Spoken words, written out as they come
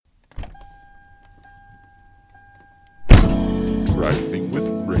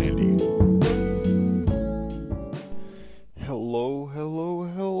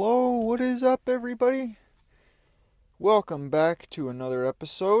everybody? Welcome back to another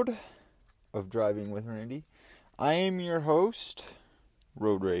episode of Driving with Randy. I am your host,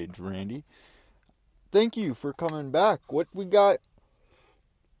 Road Rage Randy. Thank you for coming back. What we got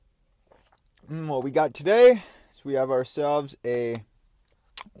today is we have ourselves a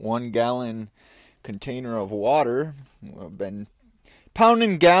 1 gallon container of water. I've been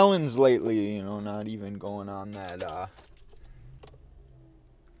pounding gallons lately, not even going on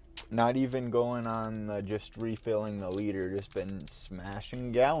just refilling the liter, just been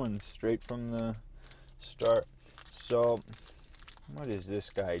smashing gallons straight from the start. So, what is this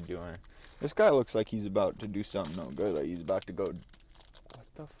guy doing? This guy looks like he's about to do something no good, like he's about to go, what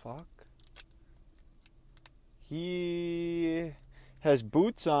the fuck? He has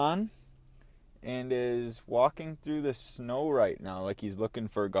boots on and is walking through the snow right now like he's looking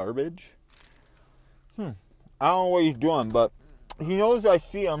for garbage. I don't know what he's doing, but he knows I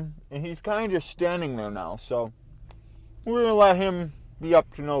see him, and he's kind of just standing there now, so we're going to let him be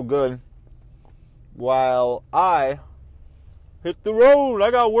up to no good while I hit the road.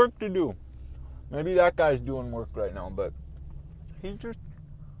 I got work to do. Maybe that guy's doing work right now, but he's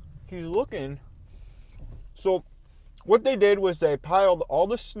looking. So what they did was they piled all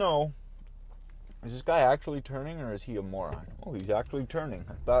the snow. Is this guy actually turning, or is he a moron? Oh, he's actually turning.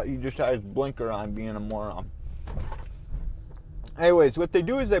 I thought he just had his blinker on being a moron. Anyways, what they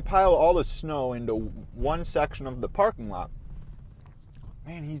do is they pile all the snow into one section of the parking lot.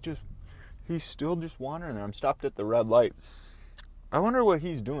 Man, he's still just wandering there. I'm stopped at the red light. I wonder what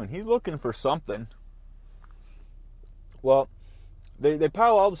he's doing. He's looking for something. Well, they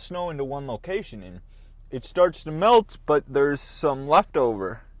pile all the snow into one location, and it starts to melt, but there's some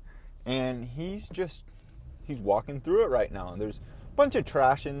leftover. And he's walking through it right now. And there's a bunch of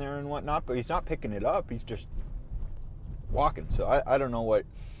trash in there and whatnot, but he's not picking it up. He's just walking. So I don't know what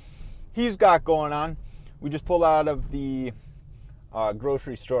he's got going on. We just pulled out of the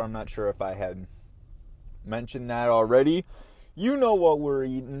grocery store. I'm not sure if I had mentioned that already. You know what we're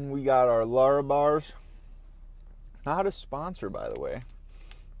eating. We got our Larabars. Not a sponsor, by the way.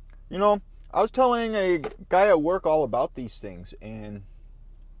 I was telling a guy at work all about these things, and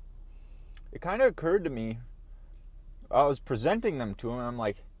it kind of occurred to me. I was presenting them to him, and I'm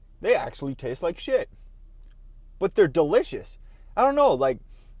like, they actually taste like shit. But they're delicious. I don't know,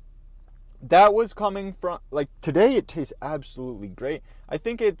 that was coming from, today it tastes absolutely great. I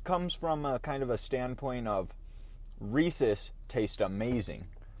think it comes from a kind of a standpoint of Reese's taste amazing.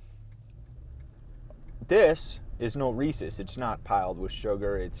 This is no Reese's. It's not piled with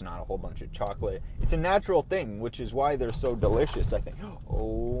sugar. It's not a whole bunch of chocolate. It's a natural thing, which is why they're so delicious, I think.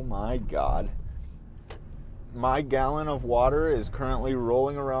 Oh my God. My gallon of water is currently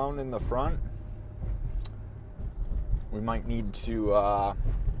rolling around in the front. We might need to, that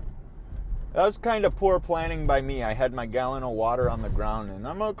was kind of poor planning by me. I had my gallon of water on the ground, and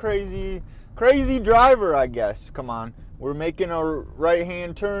I'm a crazy driver, I guess. Come on. We're making a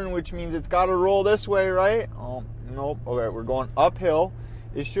right-hand turn, which means it's got to roll this way, right? Oh, nope. Okay, we're going uphill.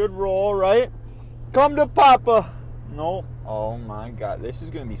 It should roll, right? Come to Papa. Nope. Oh, my God. This is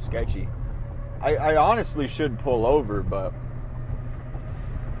going to be sketchy. I honestly should pull over, but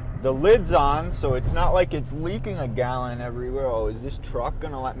the lid's on, so it's not like it's leaking a gallon everywhere. Oh, is this truck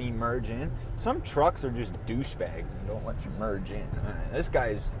going to let me merge in? Some trucks are just douchebags and don't let you merge in. This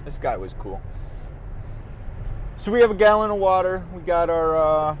guy was cool. So we have a gallon of water. We got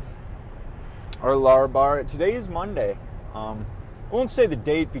our Larabar. Today is Monday. I won't say the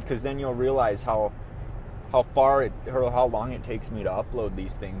date because then you'll realize how long it takes me to upload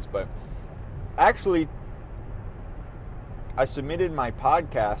these things. But actually, I submitted my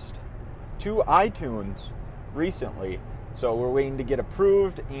podcast to iTunes recently. So we're waiting to get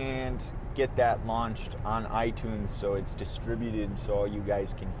approved and get that launched on iTunes so it's distributed so you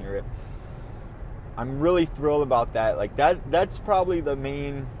guys can hear it. I'm really thrilled about that. That's probably the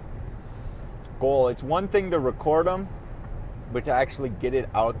main goal. It's one thing to record them, but to actually get it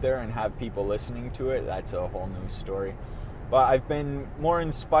out there and have people listening to it, that's a whole new story. But I've been more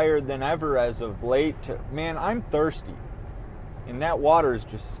inspired than ever as of late. Man, I'm thirsty. And that water is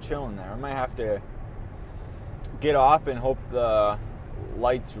just chilling there. I might have to get off and hope the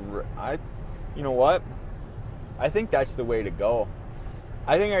lights... You know what? I think that's the way to go.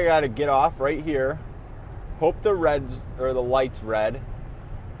 I think I got to get off right here. Hope the light's red.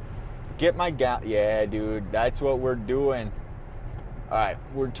 Get my yeah, dude. That's what we're doing. All right.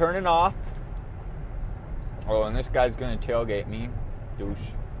 We're turning off. Oh, and this guy's going to tailgate me. Douche.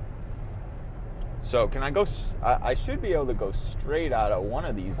 So, can I go... I should be able to go straight out of one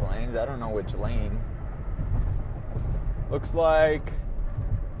of these lanes. I don't know which lane. Looks like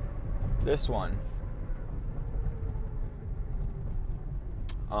This one.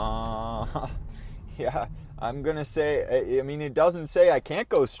 Yeah, I'm going to say, I mean, it doesn't say I can't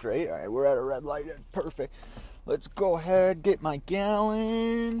go straight. All right, we're at a red light. Perfect. Let's go ahead, get my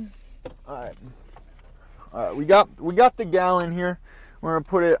gallon. All right, we got the gallon here. We're going to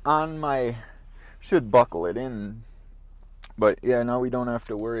put it on my, should buckle it in. But yeah, no, we don't have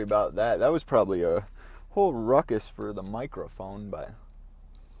to worry about that. That was probably a whole ruckus for the microphone, but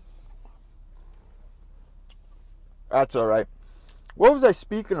that's all right. What was I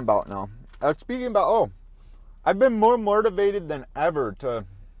speaking about now? I was speaking about, I've been more motivated than ever to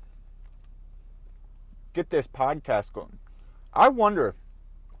get this podcast going. I wonder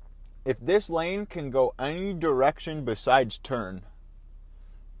if this lane can go any direction besides turn.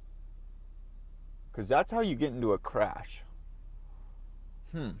 Because that's how you get into a crash.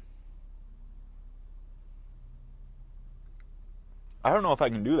 I don't know if I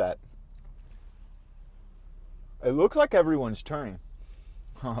can do that. It looks like everyone's turning.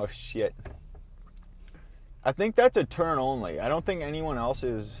 Oh, shit. I think that's a turn only. I don't think anyone else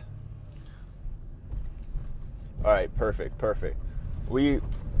is. All right, perfect. We're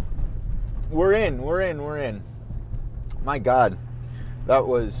in. My God, that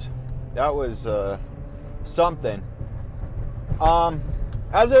was something.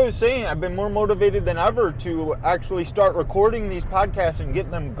 As I was saying, I've been more motivated than ever to actually start recording these podcasts and get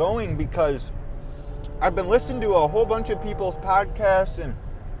them going, because I've been listening to a whole bunch of people's podcasts and,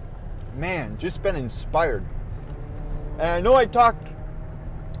 man, just been inspired. And I know I talked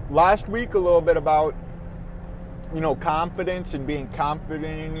last week a little bit about, confidence and being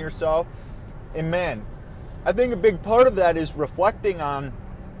confident in yourself. And man, I think a big part of that is reflecting on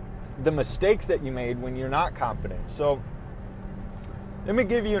the mistakes that you made when you're not confident. So let me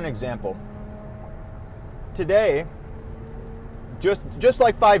give you an example. Today, just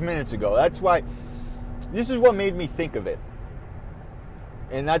like 5 minutes ago, this is what made me think of it.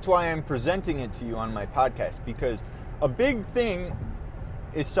 And that's why I'm presenting it to you on my podcast, because a big thing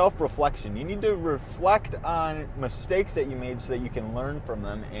is self-reflection. You need to reflect on mistakes that you made so that you can learn from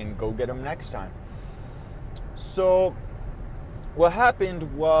them and go get them next time. So what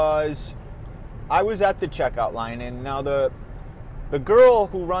happened was I was at the checkout line, and now the girl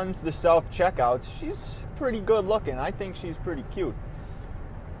who runs the self-checkouts, she's pretty good looking. I think she's pretty cute.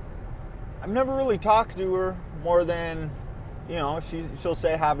 I've never really talked to her more than, she'll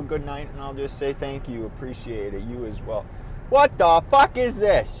say have a good night, and I'll just say thank you, appreciate it, you as well. What the fuck is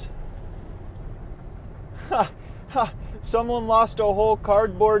this? Someone lost a whole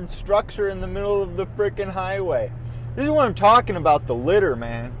cardboard structure in the middle of the frickin' highway. This is what I'm talking about, the litter,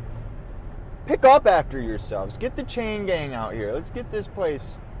 man. Pick up after yourselves. Get the chain gang out here. Let's get this place.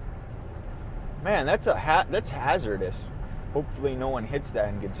 Man, that's hazardous. Hopefully no one hits that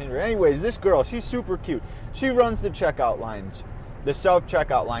and gets injured. Anyways, this girl, she's super cute. She runs the checkout lines, the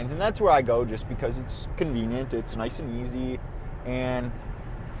self-checkout lines, and that's where I go just because it's convenient, it's nice and easy, and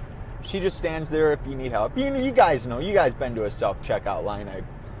she just stands there if you need help. You guys know, you guys been to a self-checkout line, I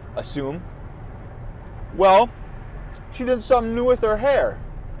assume. Well, she did something new with her hair,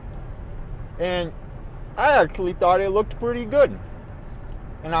 and I actually thought it looked pretty good.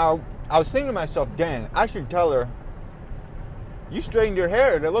 And I was thinking to myself, dang, I should tell her, you straightened your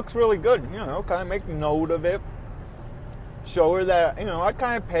hair, it looks really good, kind of make note of it. Show her that, I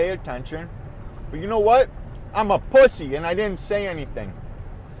kind of pay attention. But you know what? I'm a pussy, and I didn't say anything.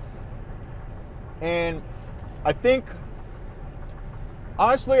 And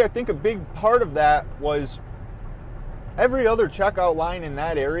honestly, I think a big part of that was every other checkout line in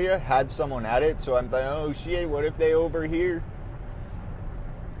that area had someone at it. So I'm like, oh shit, what if they overhear?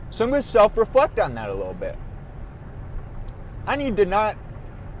 So I'm going to self-reflect on that a little bit. I need to not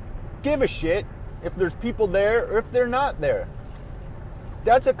give a shit if there's people there or if they're not there.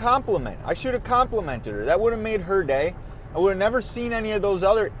 That's a compliment. I should have complimented her. That would have made her day. I would have never seen any of those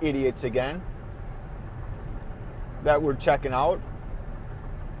other idiots again that were checking out.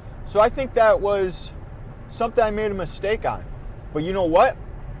 So I think that was something I made a mistake on. But you know what?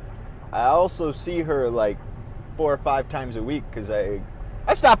 I also see her like 4 or 5 times a week because I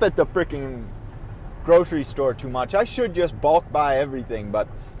stop at the freaking grocery store too much. I should just bulk buy everything, but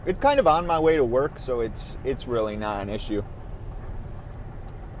it's kind of on my way to work, so it's really not an issue.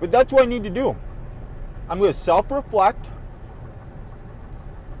 But that's what I need to do. I'm going to self-reflect.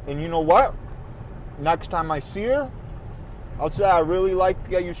 And you know what? Next time I see her, I'll say, I really like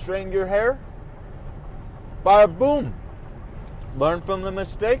that you straightened your hair. Bada boom. Learn from the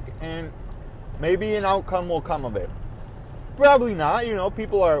mistake, and maybe an outcome will come of it. Probably not.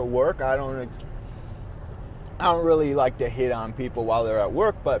 People are at work. I don't really like to hit on people while they're at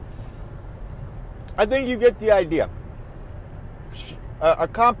work, but I think you get the idea. A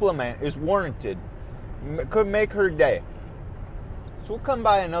compliment is warranted. Could make her day. So we'll come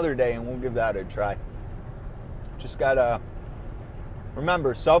by another day and we'll give that a try. Just gotta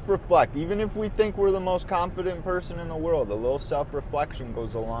remember, self-reflect. Even if we think we're the most confident person in the world, a little self-reflection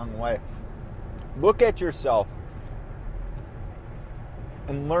goes a long way. Look at yourself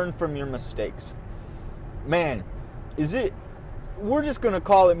and learn from your mistakes. Man, we're just going to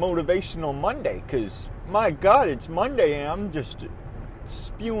call it Motivational Monday because, my God, it's Monday and I'm just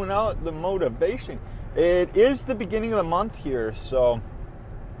spewing out the motivation. It is the beginning of the month here, so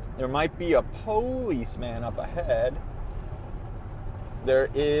there might be a policeman up ahead. There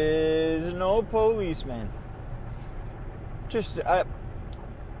is no policeman.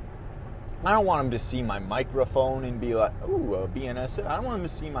 I don't want him to see my microphone and be like, ooh, a BNSF. I don't want him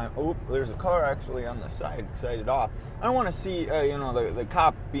to see there's a car actually on the side, sighted off. I don't want to see, the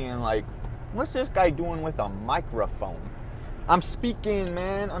cop being like, what's this guy doing with a microphone? I'm speaking,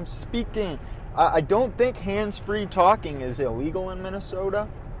 man. I'm speaking. I don't think hands-free talking is illegal in Minnesota.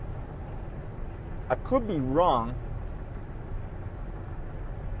 I could be wrong.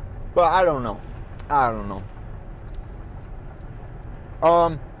 But I don't know.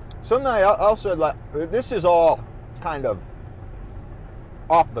 Something I also like, this is all kind of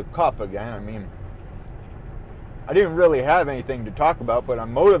off the cuff again. I mean, I didn't really have anything to talk about, but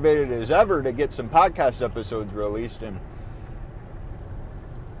I'm motivated as ever to get some podcast episodes released. And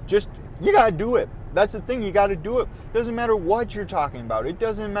just, you gotta do it. That's the thing, you gotta do it. Doesn't matter what you're talking about. It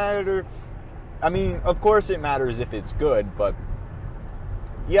doesn't matter. I mean, of course it matters if it's good, but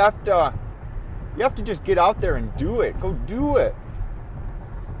you have to just get out there and do it. Go do it.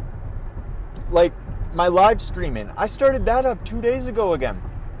 Like my live streaming, I started that up 2 days ago again.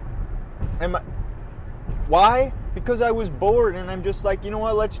 And why? Because I was bored and I'm just like, you know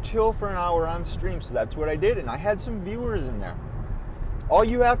what, let's chill for an hour on stream. So that's what I did, and I had some viewers in there. All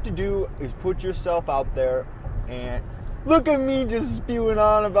you have to do is put yourself out there, and look at me just spewing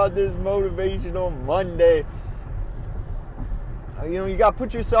on about this Motivational Monday. You got to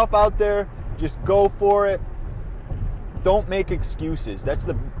put yourself out there, just go for it. Don't make excuses. That's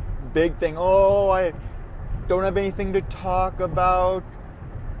the big thing. Oh, I don't have anything to talk about.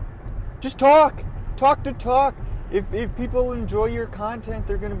 Just talk. Talk to talk. If people enjoy your content,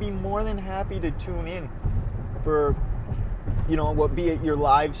 they're going to be more than happy to tune in for, be it your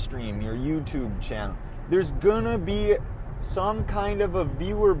live stream, your YouTube channel. There's going to be some kind of a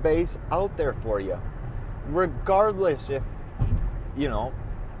viewer base out there for you. Regardless if,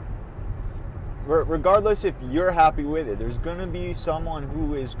 regardless if you're happy with it, there's going to be someone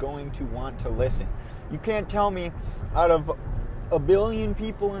who is going to want to listen. You can't tell me out of a billion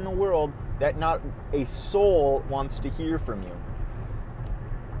people in the world that not a soul wants to hear from you.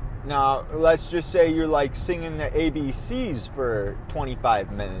 Now, let's just say you're like singing the ABCs for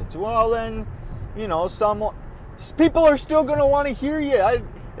 25 minutes. Well, then, some people are still going to want to hear you.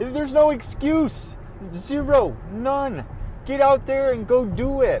 There's no excuse. Zero. None. Get out there and go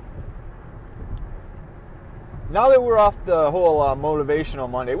do it. Now that we're off the whole Motivational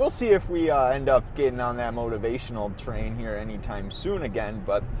Monday, we'll see if we end up getting on that motivational train here anytime soon again.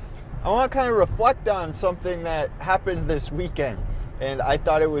 But I want to kind of reflect on something that happened this weekend. And I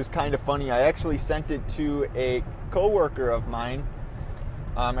thought it was kind of funny. I actually sent it to a coworker of mine.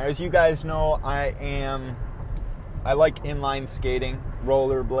 As you guys know, I like inline skating,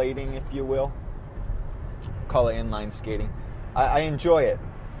 rollerblading, if you will. Call it inline skating. I enjoy it.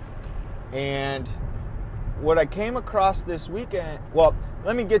 And what I came across this weekend, well,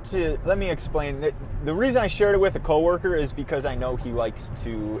 let me explain. The reason I shared it with a coworker is because I know he likes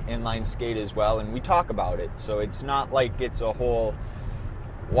to inline skate as well, and we talk about it. So it's not like it's a whole,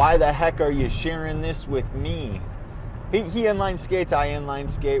 why the heck are you sharing this with me? He inline skates, I inline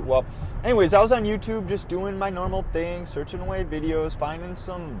skate. Well, anyways, I was on YouTube just doing my normal thing, searching away videos, finding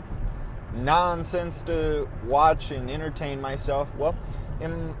some nonsense to watch and entertain myself. Well,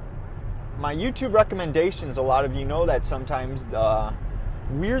 in my YouTube recommendations, a lot of you know that sometimes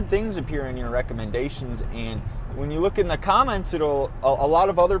weird things appear in your recommendations, and when you look in the comments, a lot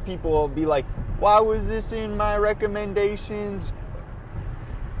of other people will be like, why was this in my recommendations?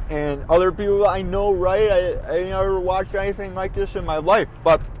 And other people, I know, right? I never watched anything like this in my life.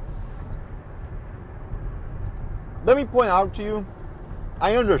 But let me point out to you,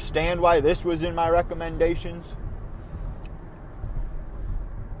 I understand why this was in my recommendations.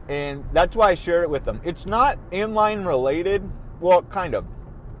 And that's why I shared it with them. It's not inline related. Well, kind of.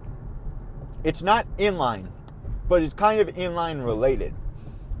 It's not inline, but it's kind of inline related.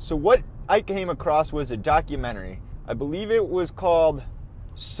 So what I came across was a documentary. I believe it was called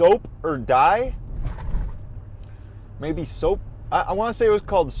Soap or Die. maybe Soap. I want to say it was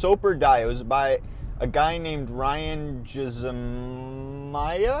called Soap or Die. It was by a guy named Ryan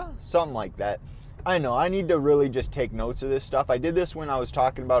Jazamiah, something like that. I know, I need to really just take notes of this stuff. I did this when I was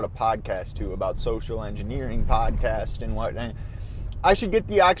talking about a podcast too, about social engineering podcast and whatnot. I should get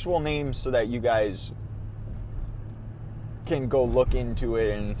the actual names so that you guys can go look into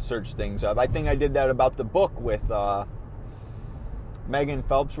it and search things up. I think I did that about the book with Megan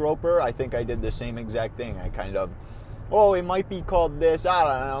Phelps Roper. I think I did the same exact thing. I kind of, it might be called this. I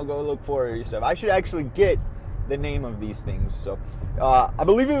don't know. Go look for it yourself. I should actually get the name of these things. So I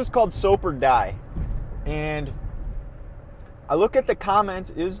believe it was called Soap or Die. And I look at the comments.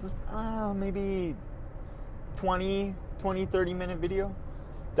 It was maybe 30 minute video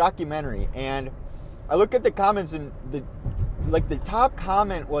documentary. And I look at the comments, and the top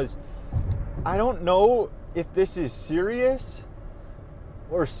comment was, I don't know if this is serious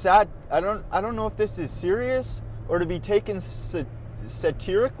or sad. I don't know if this is serious or to be taken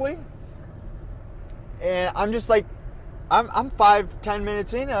satirically. And I'm just like, I'm 5-10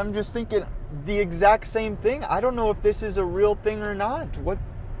 minutes in, and I'm just thinking the exact same thing. I don't know if this is a real thing or not.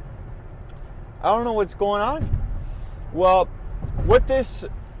 I don't know what's going on. Well, what this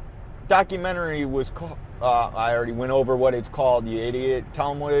documentary was called, I already went over what it's called, you idiot. Tell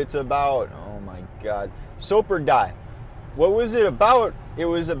them what it's about. Oh my God. Soap or Die. What was it about? It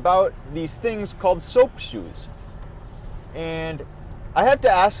was about these things called soap shoes. And I have to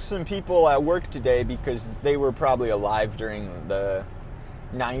ask some people at work today, because they were probably alive during the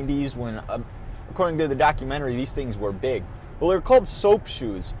 90s when, according to the documentary, these things were big. Well, they're called soap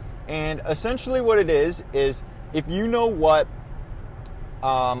shoes. And essentially what it is if you know what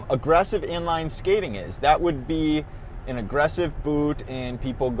aggressive inline skating is, that would be an aggressive boot, and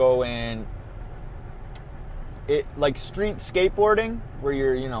people go in it like street skateboarding, where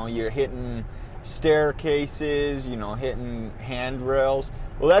you're hitting staircases, hitting handrails.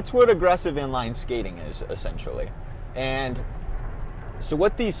 Well, that's what aggressive inline skating is, essentially. And so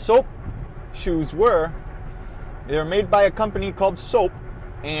what these soap shoes were, they're made by a company called Soap,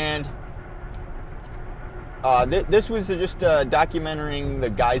 and this was just documenting the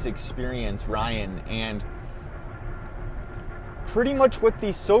guy's experience, Ryan, and pretty much what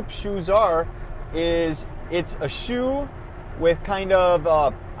these soap shoes are is it's a shoe with kind of,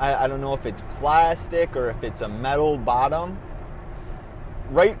 I don't know if it's plastic or if it's a metal bottom.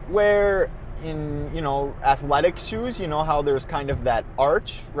 Right where in, athletic shoes, how there's kind of that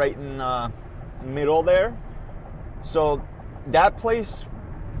arch right in the middle there. So that place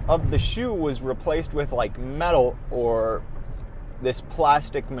of the shoe was replaced with like metal or this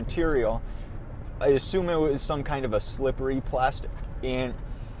plastic material. I assume it was some kind of a slippery plastic. And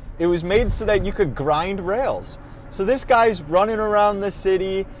it was made so that you could grind rails. So this guy's running around the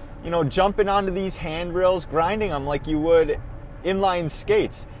city, jumping onto these handrails, grinding them like you would inline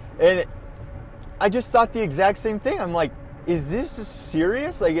skates. And I just thought the exact same thing. I'm like, is this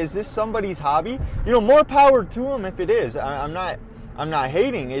serious? Like, is this somebody's hobby? More power to him if it is. I'm not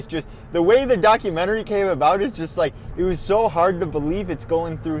hating. It's just the way the documentary came about is just like, it was so hard to believe it's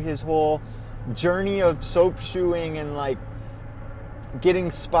going through his whole journey of soap shoeing and like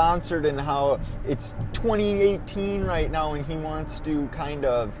getting sponsored, and how it's 2018 right now and he wants to kind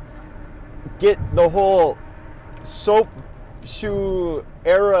of get the whole soap shoe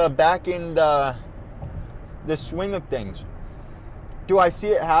era back into the swing of things. Do I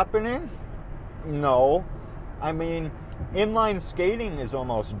see it happening? No. I mean, inline skating is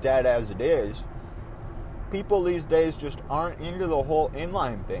almost dead as it is. People these days just aren't into the whole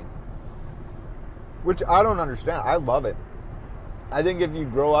inline thing, which I don't understand. I love it. I think if you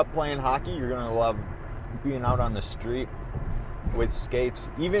grow up playing hockey, you're going to love being out on the street with skates.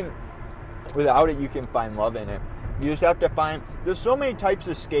 Even without it, you can find love in it. You just have to find, there's so many types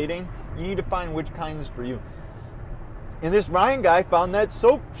of skating, you need to find which kind is for you. And this Ryan guy found that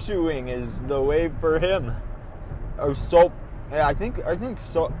soap shoeing is the way for him. Or soap, yeah, I think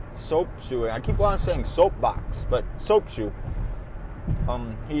soap shoeing. I keep on saying soapbox, but soap shoe.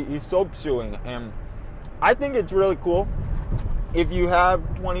 He's soap shoeing, and I think it's really cool. If you have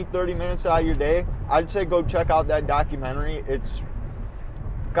 20-30 minutes out of your day, I'd say go check out that documentary. It's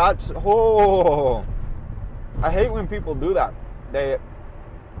got, I hate when people do that.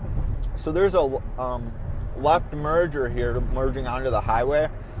 So there's a left merger here, merging onto the highway.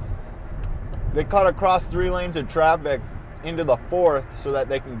 They cut across 3 lanes of traffic into the 4th so that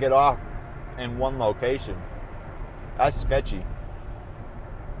they can get off in one location. That's sketchy.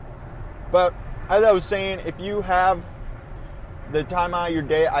 But as I was saying, if you have the time out of your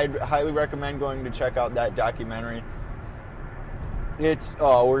day, I'd highly recommend going to check out that we're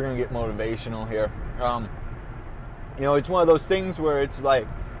going to get motivational here. It's one of those things where it's like,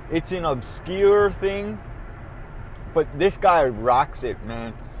 it's an obscure thing, but this guy rocks it,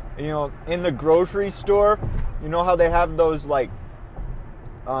 man. In the grocery store, you know how they have those like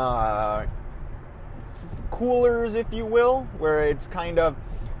coolers, if you will, where it's kind of,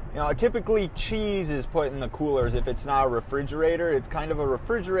 typically cheese is put in the coolers. If it's not a refrigerator, it's kind of a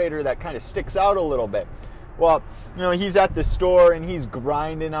refrigerator that kind of sticks out a little bit. Well, he's at the store and he's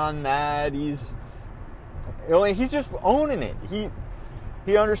grinding on that. He's just owning it.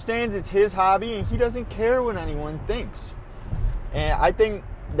 He understands it's his hobby and he doesn't care what anyone thinks. And I think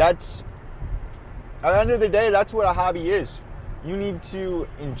that's, at the end of the day, that's what a hobby is. You need to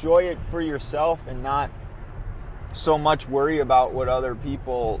enjoy it for yourself and not so much worry about what other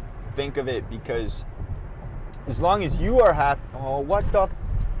people think of it, because as long as you are happy.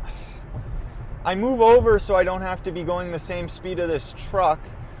 I move over so I don't have to be going the same speed of this truck,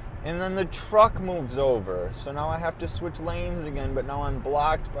 and then the truck moves over, so now I have to switch lanes again, but now I'm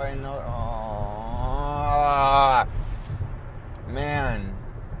blocked by another. Man,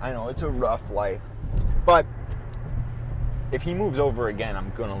 I know it's a rough life, but if he moves over again,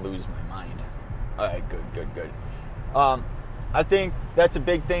 I'm gonna lose my mind. All right, good. I think that's a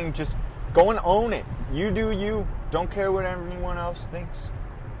big thing. Just go and own it. You do you. Don't care what anyone else thinks.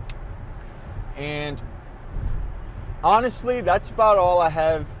 And honestly, that's about all I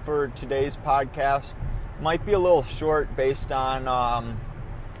have for today's podcast. Might be a little short based on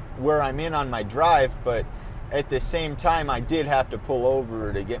where I'm in on my drive, but at the same time, I did have to pull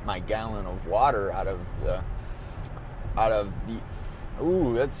over to get my gallon of water out of the.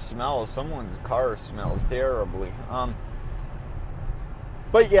 Ooh, that smells. Someone's car smells terribly.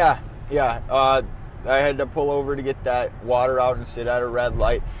 But yeah. I had to pull over to get that water out and sit at a red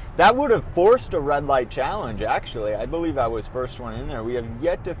light. That would have forced a red light challenge, actually. I believe I was first one in there. We have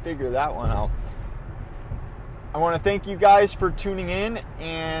yet to figure that one out. I want to thank you guys for tuning in,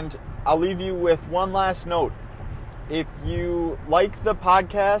 and I'll leave you with one last note. If you like the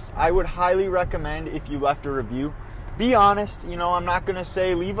podcast, I would highly recommend if you left a review. Be honest, I'm not going to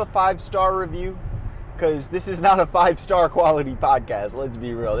say leave a 5-star review, because this is not a 5-star quality podcast. Let's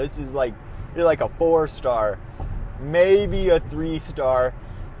be real. This is like, you're like a 4-star, maybe a 3-star.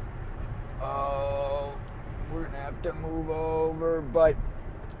 Oh, we're going to have to move over. But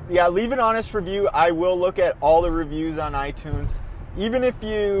yeah, leave an honest review. I will look at all the reviews on iTunes. Even if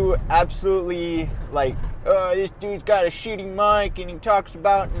you absolutely like, this dude's got a shitty mic and he talks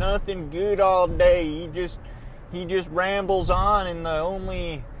about nothing good all day. He just rambles on, and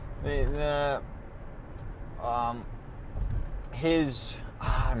I'm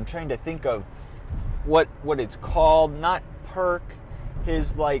trying to think of what it's called, not perk,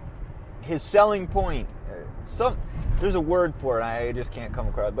 his selling point. There's a word for it, I just can't come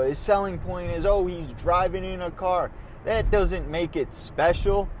across, but his selling point is, he's driving in a car. That doesn't make it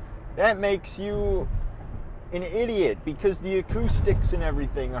special. That makes you an idiot, because the acoustics and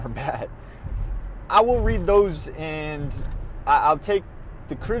everything are bad. I will read those, and I'll take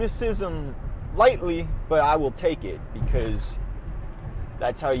the criticism lightly, but I will take it, because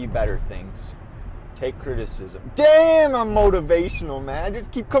that's how you better things. Take criticism. Damn, I'm motivational, man. I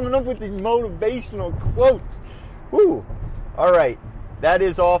just keep coming up with these motivational quotes. Woo. All right. That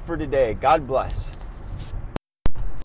is all for today. God bless.